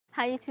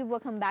Hi YouTube,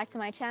 welcome back to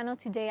my channel.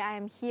 Today I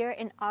am here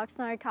in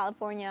Oxnard,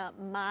 California,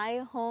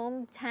 my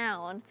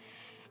hometown,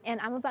 and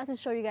I'm about to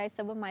show you guys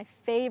some of my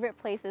favorite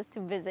places to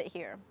visit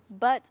here.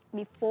 But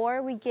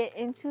before we get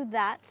into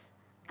that,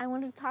 I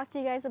wanted to talk to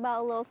you guys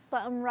about a little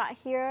something right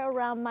here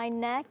around my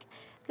neck.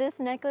 This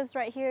necklace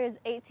right here is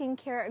 18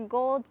 karat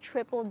gold,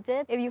 triple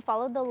dip. If you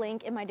follow the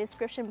link in my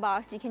description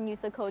box, you can use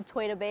the code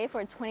Twaydabae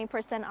for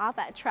 20% off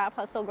at Trap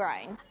Hustle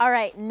Grind. All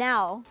right,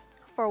 now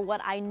for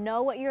what I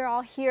know what you're all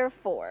here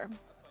for.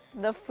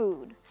 The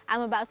food.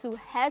 I'm about to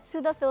head to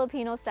the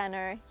Filipino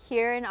Center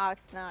here in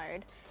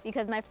Oxnard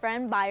because my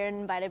friend Byron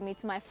invited me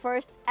to my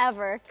first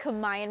ever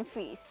Kamayan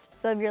feast.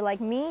 So if you're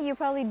like me, you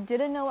probably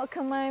didn't know what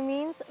Kamayan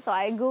means. So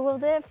I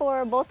googled it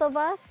for both of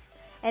us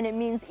and it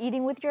means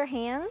eating with your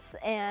hands,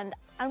 and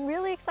I'm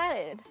really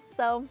excited.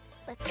 So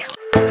let's go.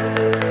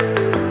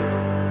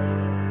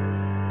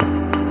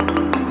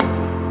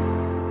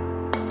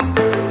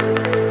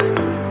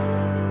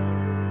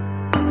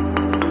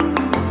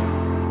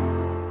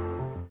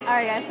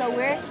 Alright guys, so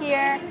we're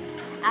here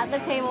at the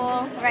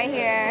table right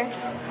here.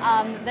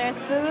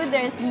 There's food,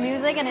 there's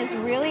music, and it's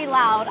really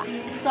loud.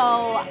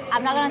 So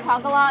I'm not gonna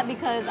talk a lot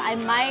because I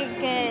might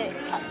get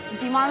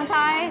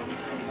demonetized.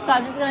 So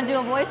I'm just gonna do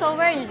a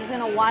voiceover and you're just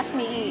gonna watch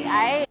me eat,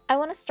 alright? I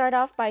wanna start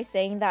off by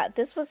saying that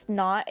this was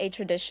not a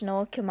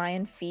traditional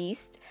Kamayan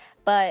feast,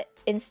 but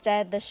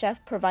instead the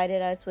chef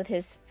provided us with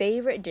his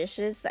favorite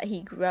dishes that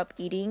he grew up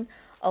eating,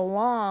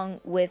 along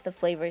with the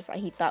flavors that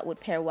he thought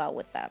would pair well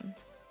with them.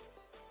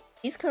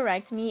 Please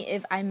correct me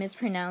if I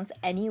mispronounce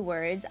any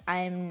words.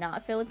 I'm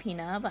not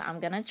Filipina, but I'm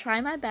gonna try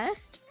my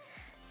best.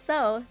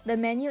 So, the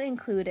menu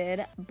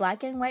included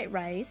black and white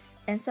rice,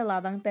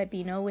 ensaladang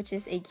pepino, which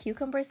is a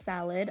cucumber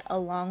salad,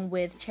 along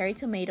with cherry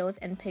tomatoes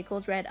and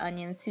pickled red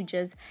onions to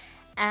just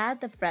add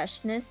the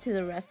freshness to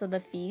the rest of the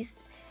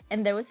feast.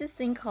 And there was this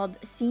thing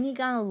called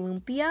sinigang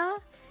lumpia.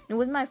 It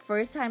was my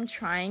first time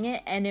trying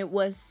it, and it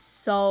was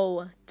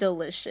so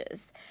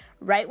delicious.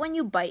 Right when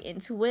you bite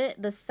into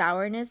it, the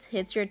sourness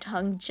hits your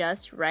tongue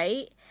just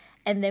right.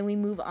 And then we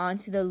move on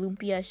to the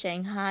lumpia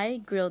Shanghai,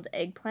 grilled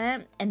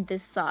eggplant, and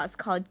this sauce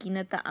called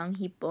ginataang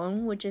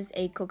hipong, which is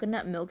a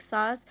coconut milk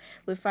sauce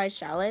with fried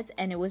shallots,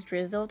 and it was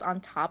drizzled on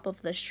top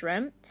of the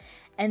shrimp.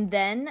 And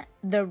then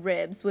the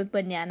ribs with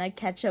banana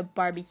ketchup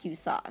barbecue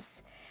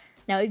sauce.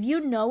 Now, if you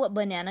know what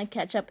banana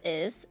ketchup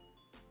is,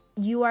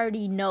 you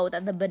already know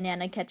that the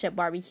banana ketchup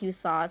barbecue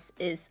sauce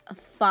is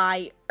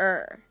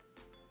fire.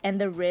 And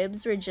the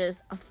ribs were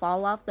just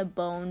fall off the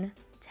bone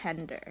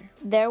tender.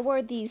 There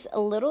were these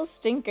little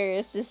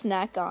stinkers to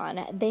snack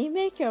on. They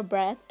make your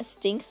breath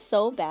stink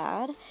so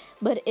bad,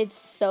 but it's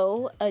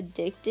so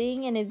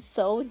addicting and it's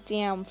so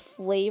damn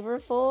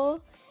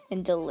flavorful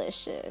and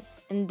delicious.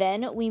 And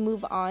then we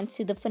move on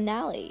to the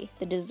finale,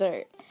 the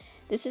dessert.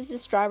 This is the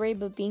strawberry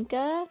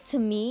bibingka. To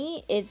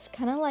me, it's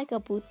kind of like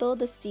a puto,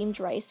 the steamed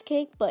rice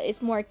cake, but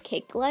it's more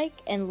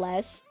cake-like and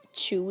less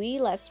chewy,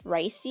 less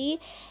ricey,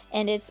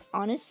 and it's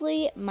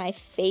honestly my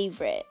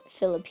favorite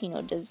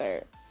Filipino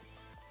dessert.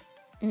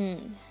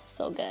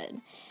 So good.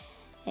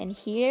 And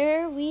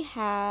here we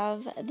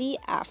have the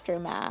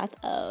aftermath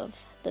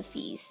of the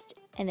feast.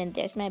 And then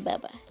there's my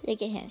bubba.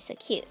 Look at him, so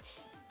cute.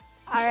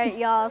 Alright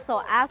y'all,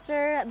 so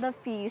after the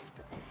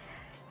feast,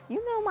 you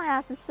know my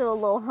ass is still a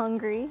little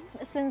hungry.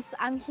 Since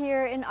I'm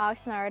here in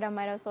Oxnard, I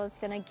might as well just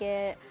gonna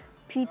get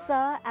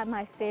pizza at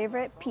my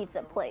favorite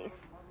pizza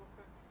place.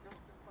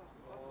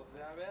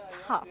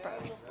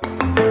 Toppers.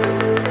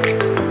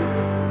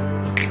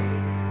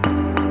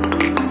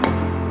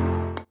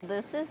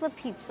 This is the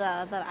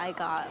pizza that I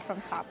got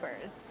from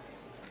Toppers.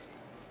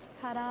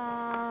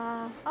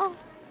 Ta-da! Oh,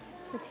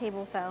 the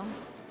table fell.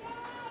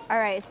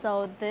 Alright,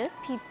 so this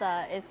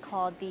pizza is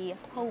called the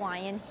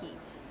Hawaiian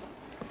Heat.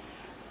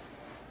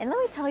 And let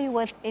me tell you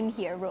what's in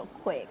here real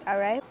quick,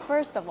 alright?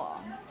 First of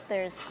all,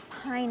 there's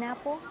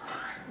pineapple.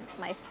 It's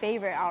my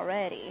favorite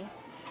already.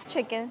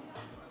 Chicken,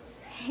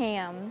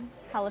 ham,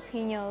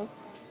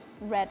 jalapenos,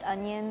 red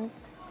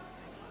onions,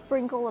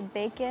 sprinkle of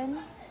bacon,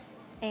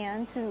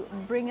 and to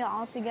bring it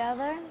all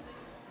together,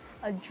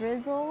 a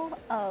drizzle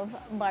of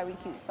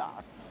barbecue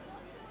sauce.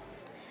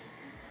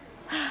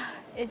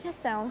 It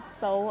just sounds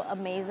so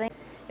amazing.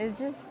 It's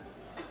just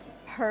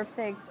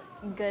perfect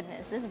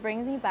goodness. This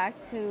brings me back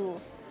to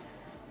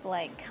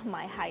like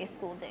my high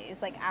school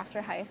days. Like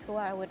after high school,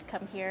 I would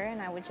come here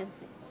and I would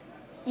just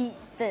eat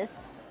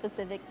this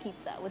specific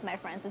pizza with my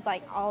friends. It's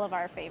like all of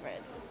our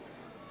favorites.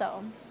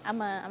 So I'm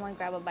gonna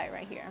grab a bite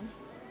right here.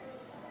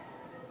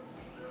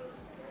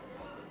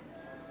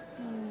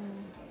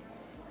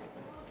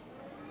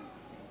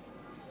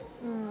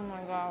 Oh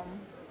my god.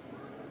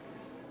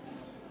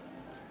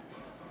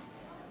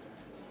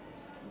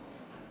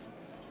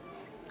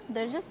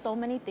 There's just so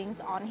many things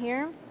on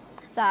here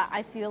that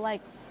I feel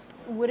like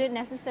wouldn't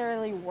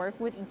necessarily work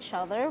with each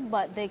other,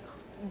 but they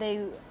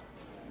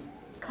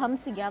come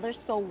together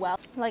so well.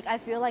 Like I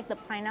feel like the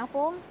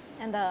pineapple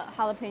and the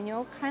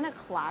jalapeno kind of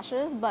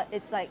clashes, but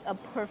it's like a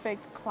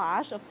perfect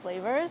clash of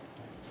flavors.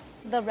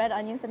 The red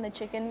onions and the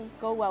chicken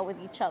go well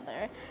with each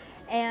other.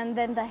 And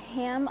then the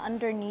ham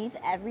underneath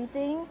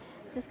everything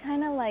just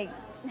kind of like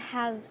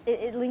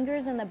it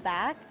lingers in the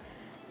back.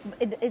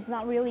 It's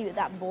not really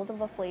that bold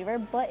of a flavor,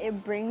 but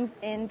it brings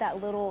in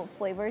that little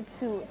flavor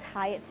to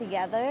tie it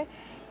together.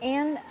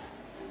 And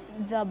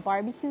the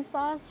barbecue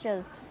sauce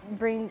just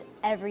brings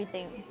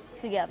everything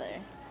together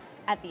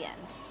at the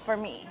end, for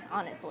me,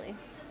 honestly.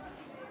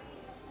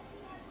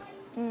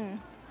 The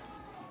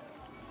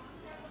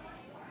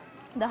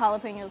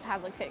jalapenos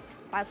has a kick.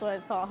 That's what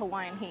it's called,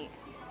 Hawaiian heat.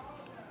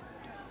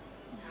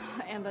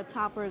 And the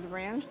Topper's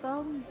Ranch,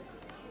 though,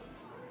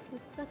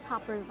 the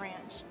Topper's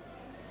Ranch.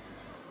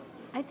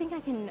 I think I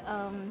can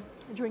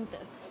drink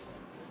this,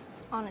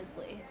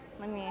 honestly.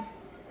 Let me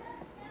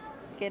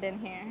get in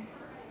here.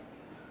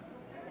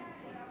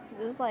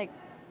 This is like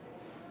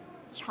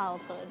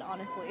childhood,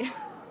 honestly.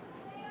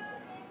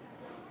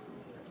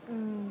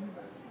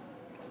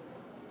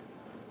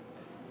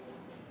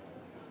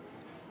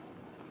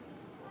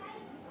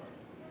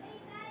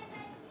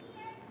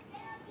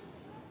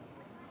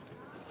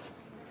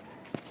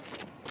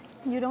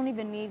 You don't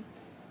even need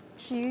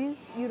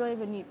cheese, you don't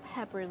even need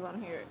peppers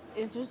on here.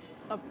 It's just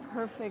a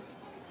perfect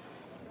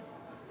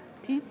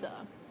pizza.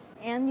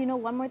 And you know,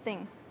 one more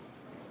thing,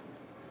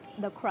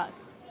 the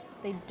crust.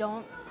 They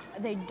don't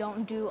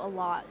do a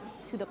lot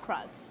to the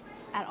crust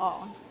at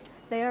all.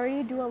 They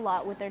already do a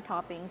lot with their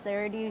toppings.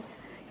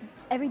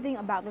 Everything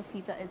about this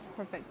pizza is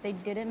perfect. They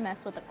didn't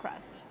mess with the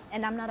crust.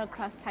 And I'm not a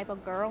crust type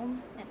of girl.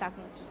 That's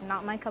just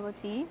not my cup of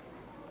tea.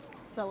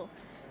 So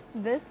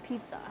this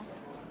pizza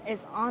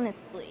is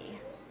honestly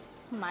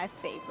my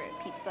favorite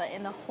pizza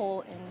in the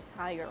whole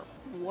entire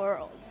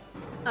world.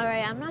 All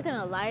right, I'm not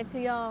gonna lie to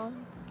y'all.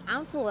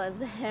 I'm full as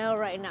hell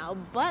right now,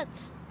 but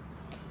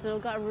I still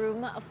got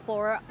room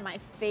for my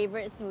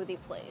favorite smoothie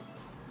place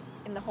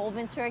in the whole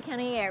Ventura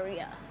County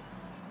area.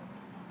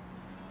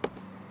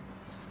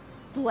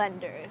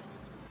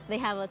 Blenders. They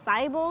have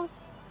acai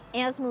bowls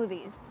and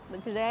smoothies,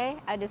 but today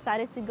I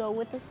decided to go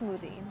with the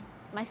smoothie.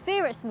 My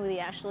favorite smoothie,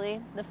 actually,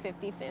 the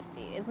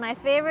 50-50. It's my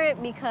favorite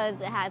because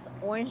it has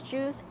orange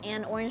juice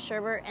and orange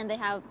sherbet, and they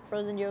have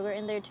frozen yogurt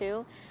in there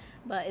too.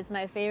 But it's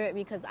my favorite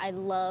because I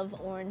love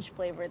orange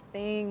flavored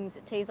things.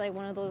 It tastes like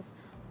one of those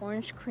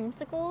orange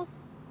creamsicles.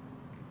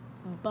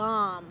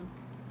 Bomb.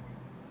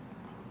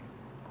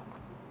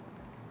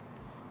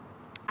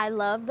 I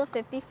love the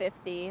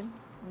 50-50,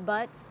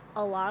 but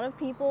a lot of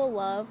people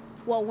love,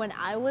 well, when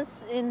I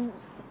was in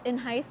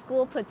high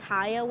school,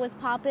 pitaya was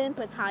popping.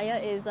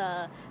 Pitaya is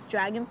a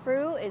dragon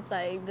fruit. It's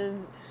like this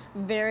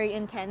very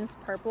intense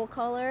purple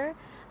color.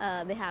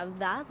 They have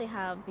that. They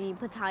have the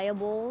pitaya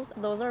bowls.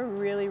 Those are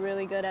really,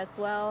 really good as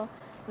well.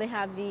 They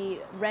have the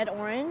red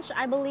orange,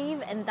 I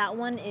believe, and that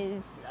one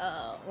is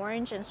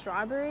orange and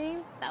strawberry.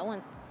 That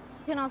one's,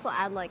 you can also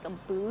add like a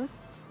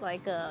boost,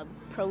 like a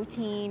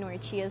protein or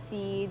chia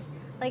seeds,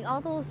 like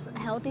all those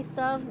healthy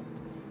stuff.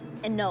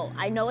 And no,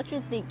 I know what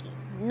you're thinking.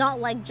 Not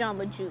like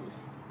Jamba Juice.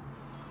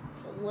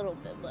 Just a little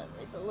bit, but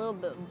it's a little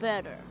bit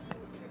better.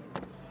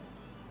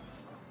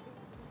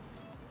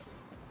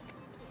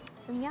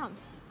 And yeah,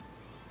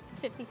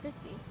 50-50.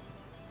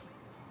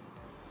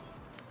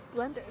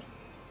 Blenders.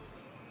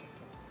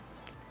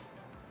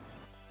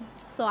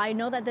 So I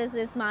know that this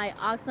is my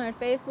Oxnard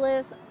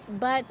faceless,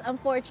 but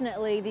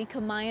unfortunately the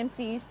Kamayan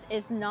feast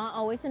is not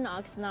always in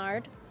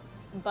Oxnard,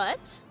 but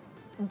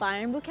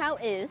Byron Bukau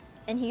is,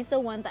 and he's the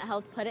one that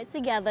helped put it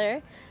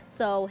together.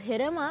 So hit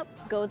him up,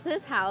 go to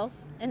his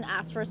house, and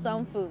ask for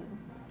some food.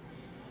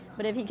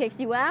 But if he kicks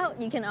you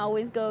out, you can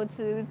always go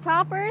to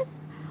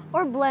Toppers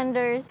or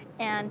Blenders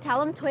and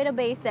tell him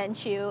Twaydabae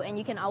sent you, and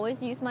you can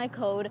always use my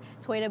code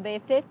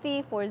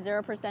Twaydabae50 for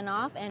 0%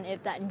 off. And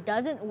if that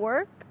doesn't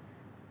work,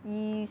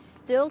 you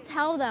still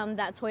tell them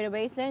that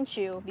Twaydabae sent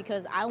you,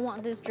 because I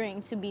want this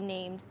drink to be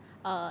named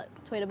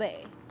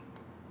Twaydabae.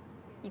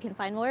 You can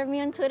find more of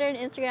me on Twitter and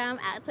Instagram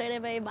at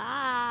Twaydabae.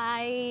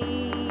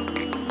 Bye!